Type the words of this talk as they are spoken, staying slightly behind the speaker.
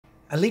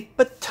Alip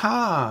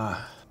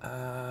Bata.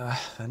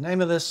 The name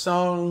of this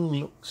song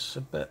looks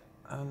a bit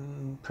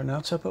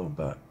unpronounceable,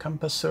 but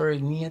Kampasuri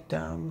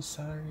Nyidam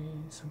Sari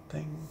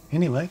something.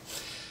 Anyway,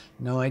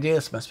 no idea.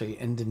 This must be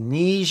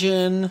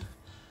Indonesian.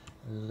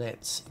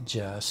 Let's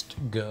just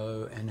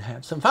go and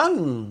have some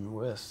fun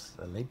with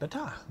Alip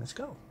Bata. Let's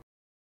go.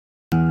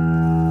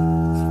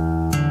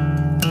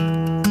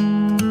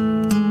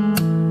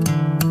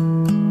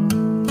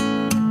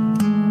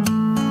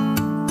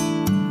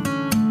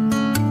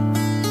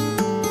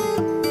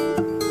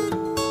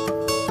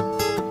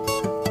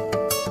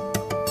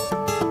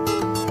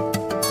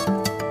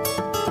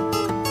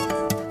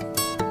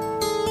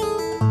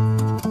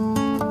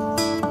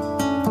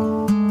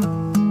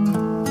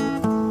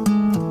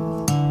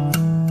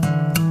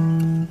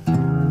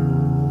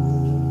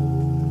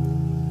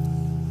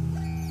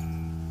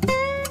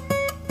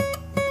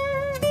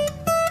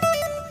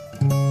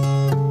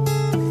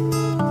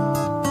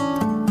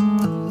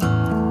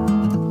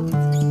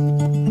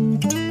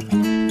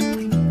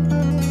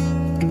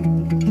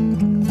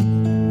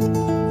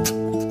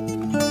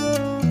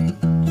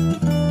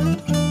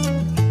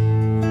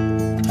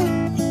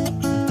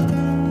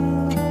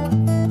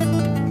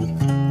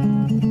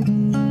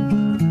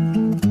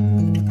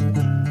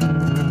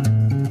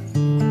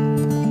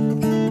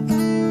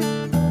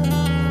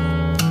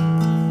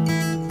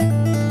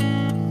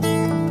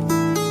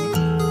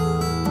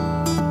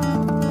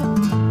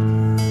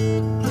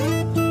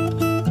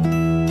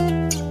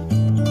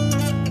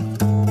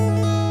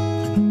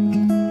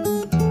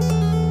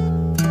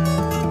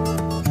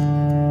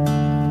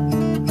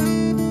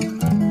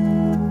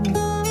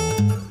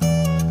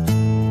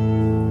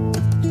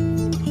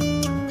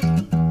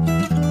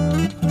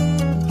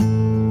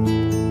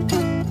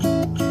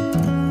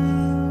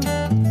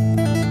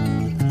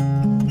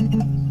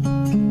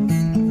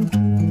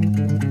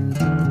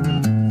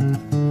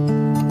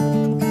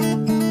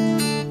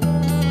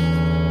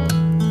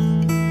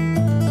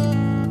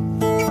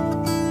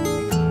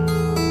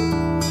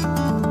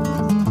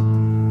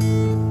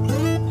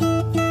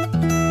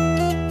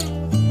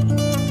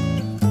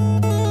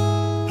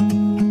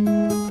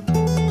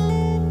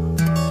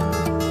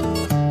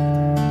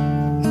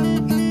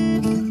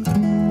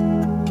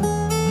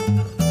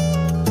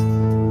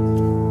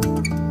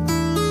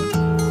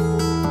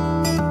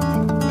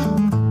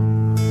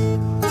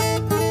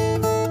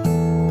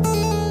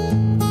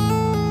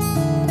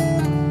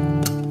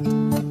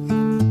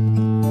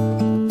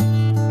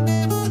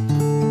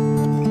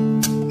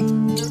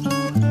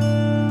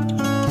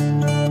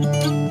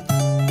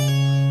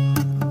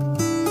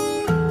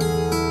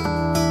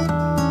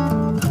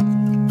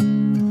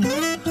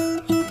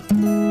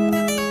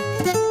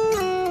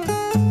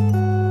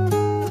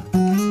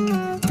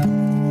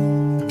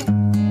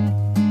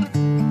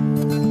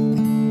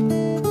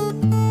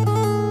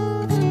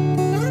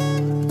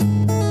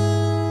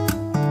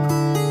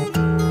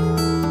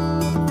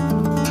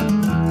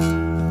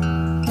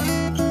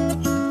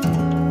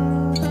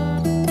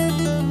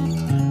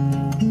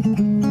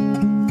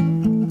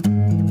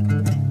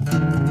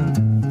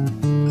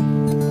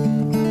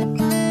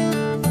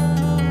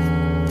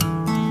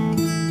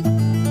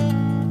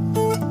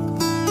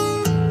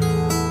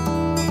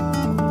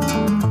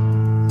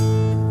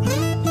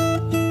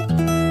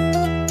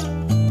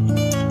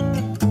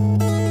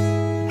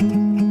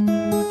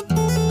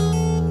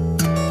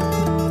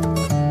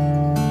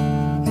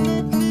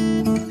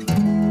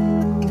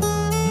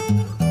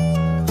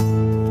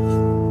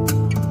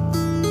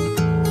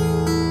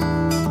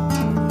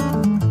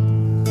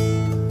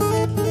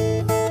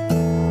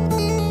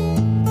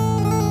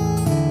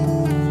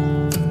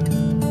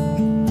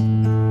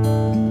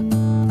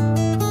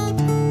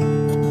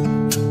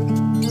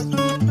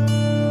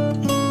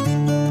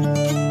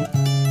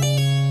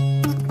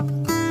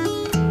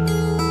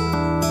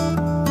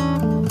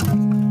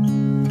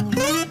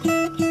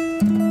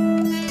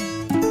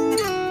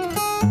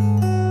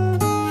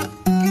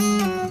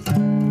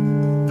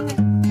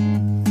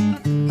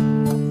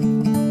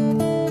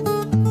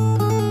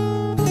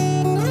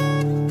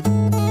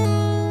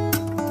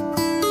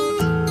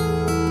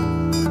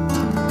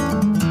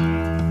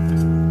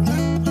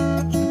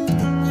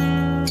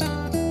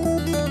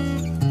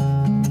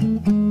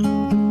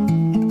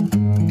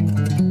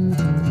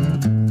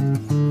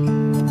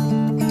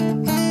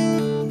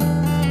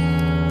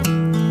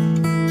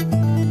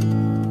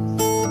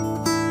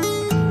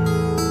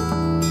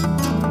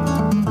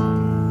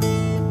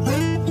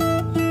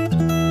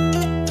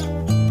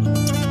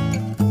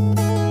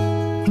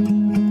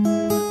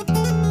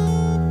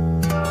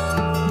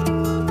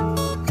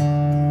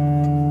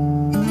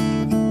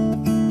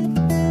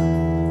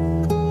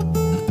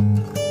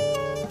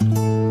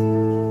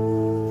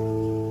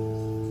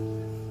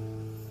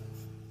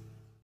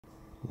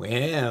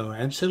 Wow,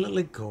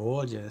 absolutely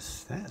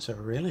gorgeous. That's a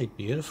really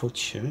beautiful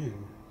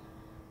tune.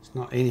 It's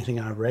not anything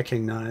I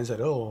recognize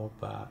at all,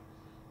 but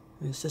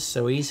it's just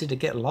so easy to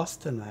get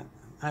lost in that.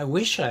 I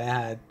wish I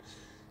had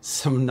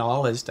some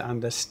knowledge to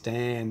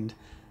understand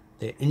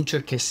the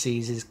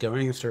intricacies he's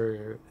going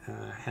through,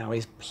 how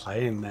he's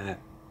playing that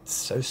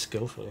so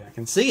skillfully. I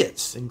can see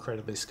it's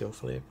incredibly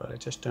skillfully, but I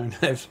just don't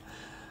have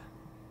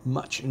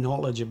much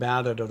knowledge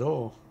about it at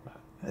all. But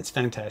it's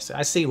fantastic.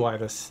 I see why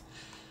this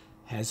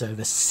has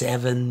over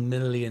 7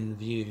 million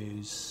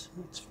views.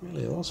 It's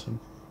really awesome.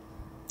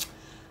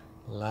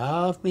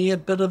 Love me a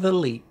bit of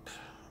Alip.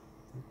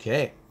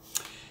 Okay.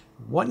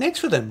 What next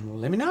for them?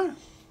 Let me know.